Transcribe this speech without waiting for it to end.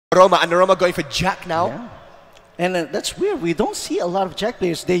Noroma, and Noroma going for Jack now. Yeah. And that's weird. We don't see a lot of Jack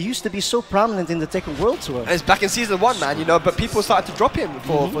players. They used to be so prominent in the Tekken World Tour. And it's back in Season 1, man, you know, but people started to drop him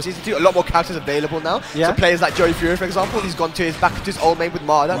for Season 2. A lot more characters available now. Yeah. So players like Joey Fury, for example, he's gone to his back to his old main with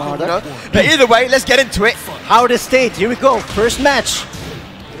Marder. You know? But either way, let's get into it. Howard Estate, here we go. First match.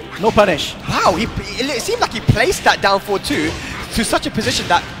 No punish. Wow, it seemed like he placed that down 4-2 to such a position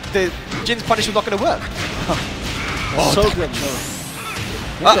that the Jin's punish was not going to work. So good.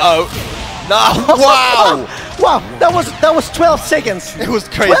 Uh-oh. No. Wow. Wow, that was 12 seconds. It was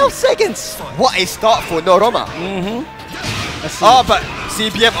crazy. 12 seconds. What a start for Noroma. Oh, but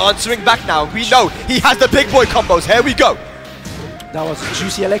CBM answering back now. We know he has the big boy combos. Here we go. That was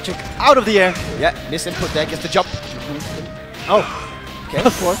Juicy Electric out of the air. Yeah, misinput there, gets the jump. Oh, okay.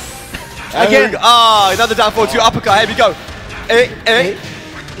 Again. Ah, another down 4-2 uppercut. Here we go.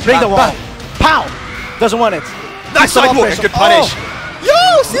 Bring the wall. Pow. Doesn't want it. Nice sidewalk. Good punish.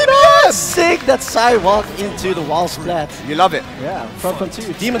 Yo, CBM! Sick that sidewalk into the wall splat. You love it. Yeah, front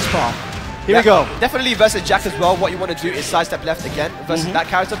 2. Demon's Paw. Here we go. Definitely versus Jack as well. What you want to do is sidestep left again versus that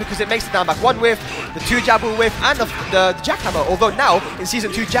character because it makes the down back 1 whiff, the 2 jab whiff, and the jackhammer. Although now in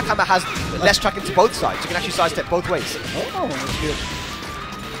Season 2, jackhammer has less tracking to both sides. You can actually sidestep both ways. Oh, that's good.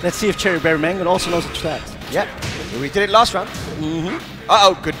 Let's see if Cherryberrymango also knows the strat. Yeah, we did it last round.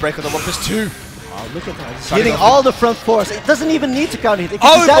 Uh-oh, good break on the 1+2. Oh, look at that. He's hitting all the front fours. It doesn't even need to counter hit.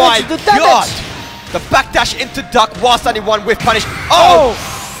 Oh my god! The backdash into duck while standing 1 whiff punish. Oh!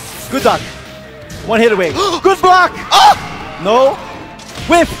 Good duck. 1 hit away. Good block! Oh! No.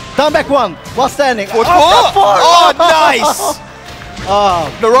 Whiff. Down back 1 while standing. Forward 4! Oh, nice!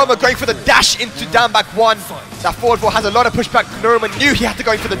 Oh. Noroma going for the dash into down back 1. That forward 4 has a lot of pushback. Noroma knew he had to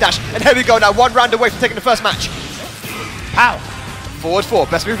go in for the dash. And here we go now, 1 round away from taking the first match. Ow. Forward 4,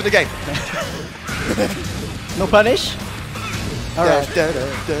 best move of the game. No punish. Alright.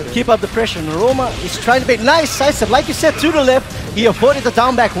 Keep up the pressure. Noroma is trying to make nice sidestep. Like you said, to the left. He avoided the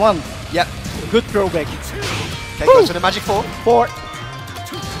down back 1. Yep. Good throwback. Okay, goes for the magic 4. 4.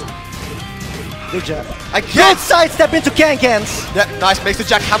 Good job. Again. Good sidestep into can-cans. Yep, nice. Makes the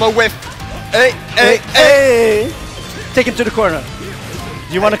jackhammer whiff. Take him to the corner.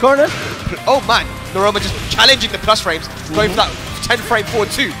 Do you want a corner? Oh man. Noroma just challenging the plus frames. Going for that 10 frame forward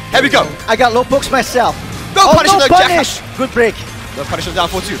 2. Here we go. I got low pokes myself. No punish, no punish. Good break. No punish on down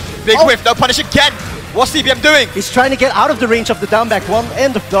 4-2. Big whiff, no punish again. What's CBM doing? He's trying to get out of the range of the down back 1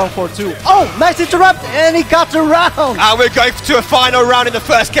 and the down 4-2. Oh, nice interrupt, and he got the round. And we're going to a final round in the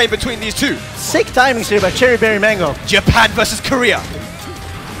first game between these two. Sick timings here by Cherryberrymango. Japan versus Korea.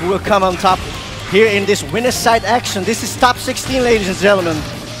 Who will come on top here in this winner's side action. This is top 16, ladies and gentlemen.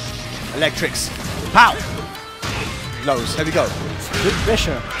 Electrics. Pow. Lows. Here we go. Good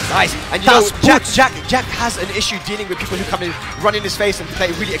pressure. Nice. And you know, Jack has an issue dealing with people who come in, run in his face and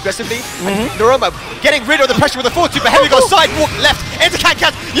play really aggressively. Noroma getting rid of the pressure with a 4-2, but here we go. Sidewalk left into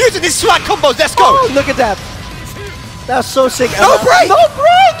can using these swag combos. Let's go. Oh, look at that. That's so sick. No break. No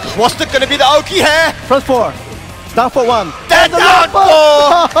break. What's going to be the Oki here? Front 4. Down for 1. Then down 4.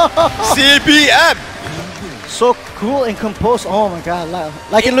 CBM. So cool and composed. Oh my god.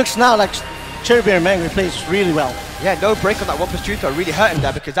 Like it looks now like Cherryberrymango plays really well. Yeah, no break on that 1+2 throw really hurt him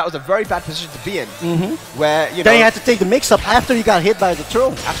there because that was a very bad position to be in. Where, you know. Then you had to take the mix-up after you got hit by the throw.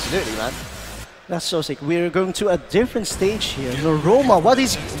 Absolutely, man. That's so sick. We're going to a different stage here. Noroma. What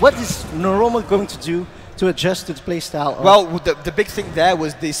is Noroma going to do to adjust to the playstyle? Well, the big thing there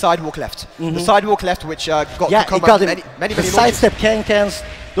was the sidewalk left. The sidewalk left, which got many the sidestep can-cans,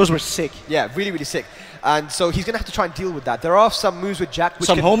 those were sick. Yeah, really, really sick. And so he's going to have to try and deal with that. There are some moves with Jack. Which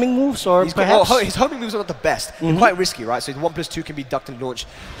some homing moves, or perhaps? His homing moves are not the best. They're quite risky, right? So the 1+2 can be ducked and launched.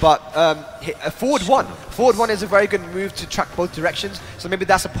 But a forward 1 is a very good move to track both directions. So maybe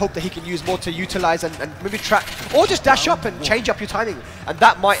that's a poke that he can use more to utilize and maybe track, or just dash up and change up your timing. And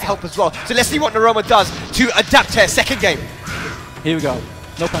that might help as well. So let's see what Noroma does to adapt here. Second game. Here we go.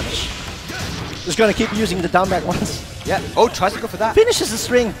 No punish. Just going to keep using the down back ones. Yeah. Oh, tries to go for that. Finishes the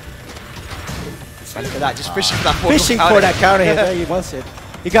string. Look at that, just fishing for that Fishing for that counter hit. There he wants it.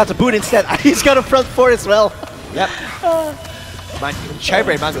 He got the boot instead. He's got a front 4 as well. Yep. Man,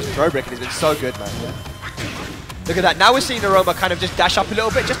 Cherryberrymango's throw breaking has been so good, man. Look at that. Now we're seeing Noroma kind of just dash up a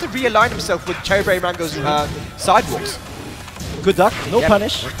little bit just to realign himself with Cherryberrymango's sidewalks. Good duck. No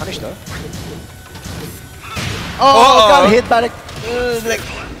punish. No punish, though. Oh, got hit by the...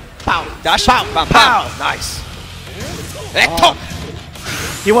 pow. Dash. Pow. Bam, pow. Nice.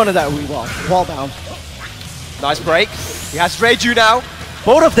 He wanted that wall bound. Nice break. He has Reiju now.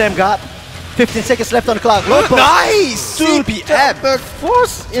 Both of them got 15 seconds left on the clock. Nice! CBM.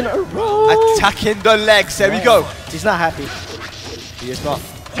 Force in a row. Attacking the legs. There we go. He's not happy. He is not.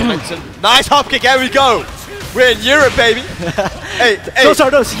 Momentum. Nice hop kick, there we go. We're in Europe, baby. Hey. Those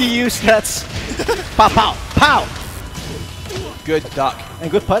are those EU stats. Pow, pow, pow. Good duck. And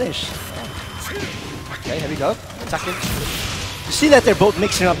good punish. Okay, here we go. Attacking. You see that they're both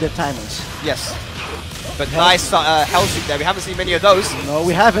mixing up their timings. Yes. But nice hell sweep there. We haven't seen many of those. No,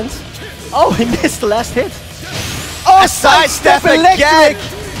 we haven't. Oh, he missed the last hit. Oh, sidestep again.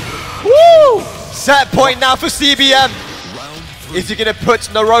 Woo! Set point now for CBM. Is he going to put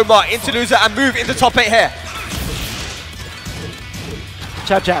Noroma into loser and move into top 8 here?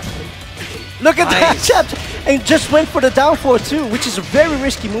 Jab, jab. Look at that jab. And just went for the down 4 too, which is a very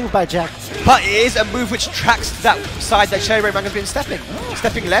risky move by Jack. But it is a move which tracks that side that Cherryberrymango has been stepping.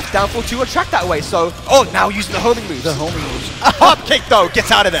 Stepping left, down 4-2 will track that way. So, oh, now using the homing moves. The homing moves. Hop kick though, gets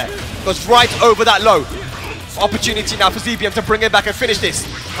out of there. Goes right over that low. Opportunity now for CBM to bring it back and finish this.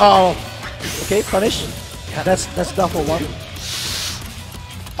 Oh, okay, punish. Yeah, that's double one.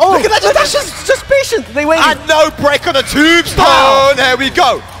 Oh, look at that! That's just patient. They waited. And no break on the tombstone. Oh, there we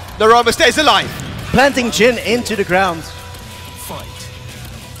go. Noroma stays alive. Planting Jin into the ground.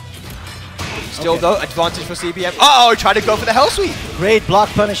 Still though, advantage for CBM. Uh-oh, trying to go for the hell sweep. Great block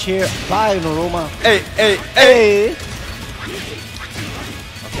punish here by Noroma. Hey.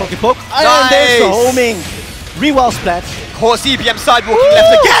 Poke poke. Nice. And there's the homing. Re-wall splat. Caught CBM sidewalking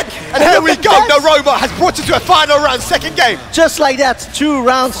left again. And here we go. Noroma has brought it to a final round, second game. Just like that, 2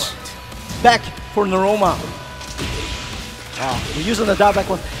 rounds back for Noroma. Wow, we're using the down back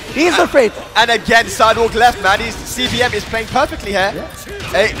one. He's afraid. And again, sidewalk left, man. CBM is playing perfectly here.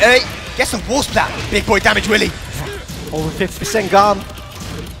 Yeah. Hey. Gets a wall splat. Big boy damage, Willie. Over 50% gone.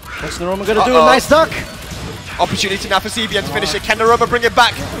 What's Noroma gonna do? A nice duck. Opportunity now for CBM to finish it. Can Noroma bring it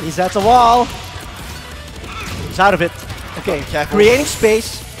back? He's at the wall. He's out of it. Okay, careful. Creating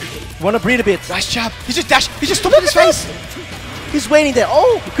space. Wanna breathe a bit. Nice jab. He just dashed. He just stopped in his face. He's waiting there.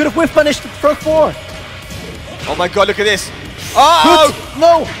 Oh, he could have whiff punished the front 4. Oh my god, look at this. Oh! Good.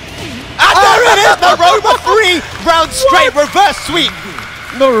 No. And there it is! Noroma 3 rounds straight reverse sweep.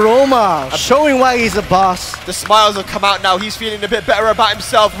 Noroma showing why he's a boss. The smiles have come out now. He's feeling a bit better about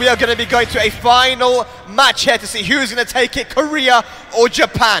himself. We are going to be going to a final match here to see who's going to take it, Korea or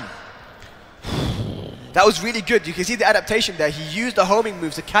Japan. That was really good. You can see the adaptation there. He used the homing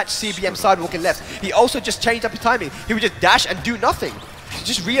moves to catch CBM sidewalking left. He also just changed up his timing. He would just dash and do nothing.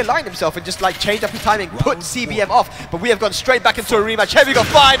 Just realign himself and just like change up his timing, put CBM off. But we have gone straight back into a rematch. Here we go,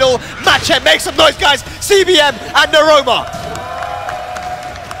 final match here. Make some noise, guys. CBM and Noroma.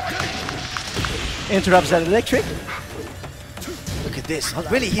 Interrupts that electric. Look at this.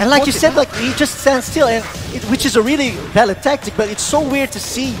 Really, and like you said, like he just stands still, and which is a really valid tactic. But it's so weird to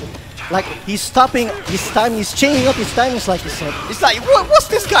see. Like, he's stopping his time, he's changing up his timings, like you said. It's like, what's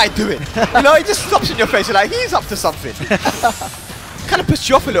this guy doing? You know, he just stops in your face, you're like, he's up to something. Kind of puts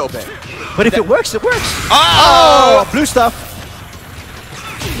you off a little bit. But if it works, it works. Oh! Blue stuff.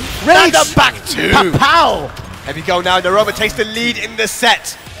 Rage! And back two! Pow! Here we go now, Noroma takes the lead in the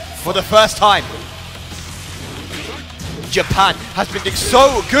set for the first time. Japan has been doing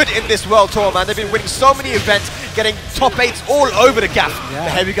so good in this World Tour, man. They've been winning so many events, getting top 8s all over the gap. Yeah.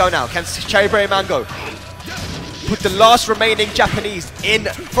 But here we go now. Can Cherryberrymango put the last remaining Japanese in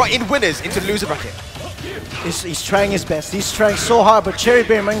winners into the loser bracket? He's trying his best. He's trying so hard, but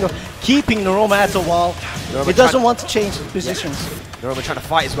Cherryberrymango keeping Noroma at the wall. He doesn't want to change positions. Noroma trying to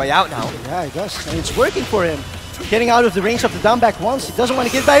fight his way out now. Yeah, he does. And it's working for him. Getting out of the range of the down back once. He doesn't want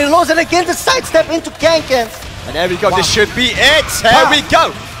to get by the lows, and again the sidestep into Kanken. And there we go, This should be it. Here we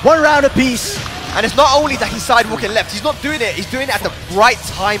go. 1 round apiece. And it's not only that he's sidewalking left, he's not doing it, he's doing it at the right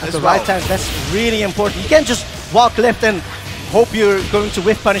time as well. Right time, that's really important. You can't just walk left and hope you're going to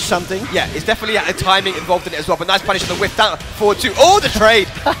whiff punish something. Yeah, it's definitely a timing involved in it as well, but nice punish on the whiff down forward 2. Oh, the trade.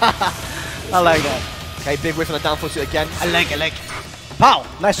 I like that. Okay, big whiff on the down forward 2 again. I like. Pow,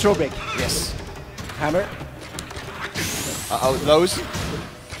 nice throw break. Yes. Hammer. Uh-oh, lows.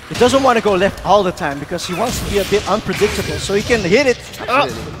 He doesn't want to go left all the time because he wants to be a bit unpredictable, so he can hit it.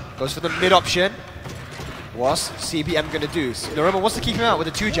 Absolutely. Goes for the mid option. What's CBM going to do? Noroma wants to keep him out with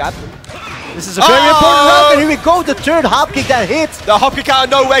a 2 jab. This is a very important round, and here we go, the third hop kick that hit. The hop kick out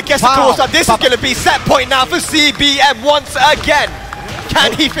of nowhere gets the course up. This is going to be set point now for CBM once again.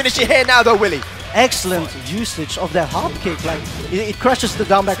 Can he finish it here now though, Willie? Excellent usage of that hop kick. Like it crushes the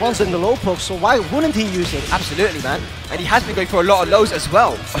down back ones in the low poke, so why wouldn't he use it? Absolutely, man. And he has been going for a lot of lows as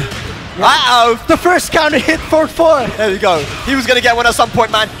well. Yeah. Uh-oh! The first counter hit for 4. There we go. He was going to get one at some point,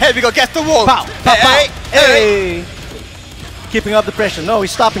 man. Here we go, gets the wall. Pow, pow, pow. Hey. Keeping up the pressure. No,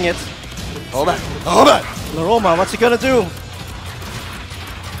 he's stopping it. Oh man. Noroma, what's he gonna do?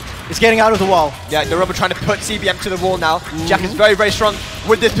 It's getting out of the wall. Yeah, Noroma trying to put CBM to the wall now. Jack is very, very strong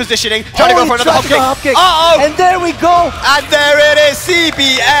with this positioning. Trying to go for another hop kick. Uh-oh! And there we go. And there it is.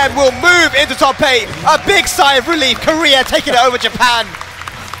 CBM will move into top 8. A big sigh of relief. Korea taking it over Japan.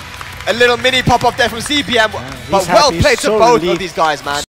 A little mini pop-up there from CBM. But well played to both of these guys, man.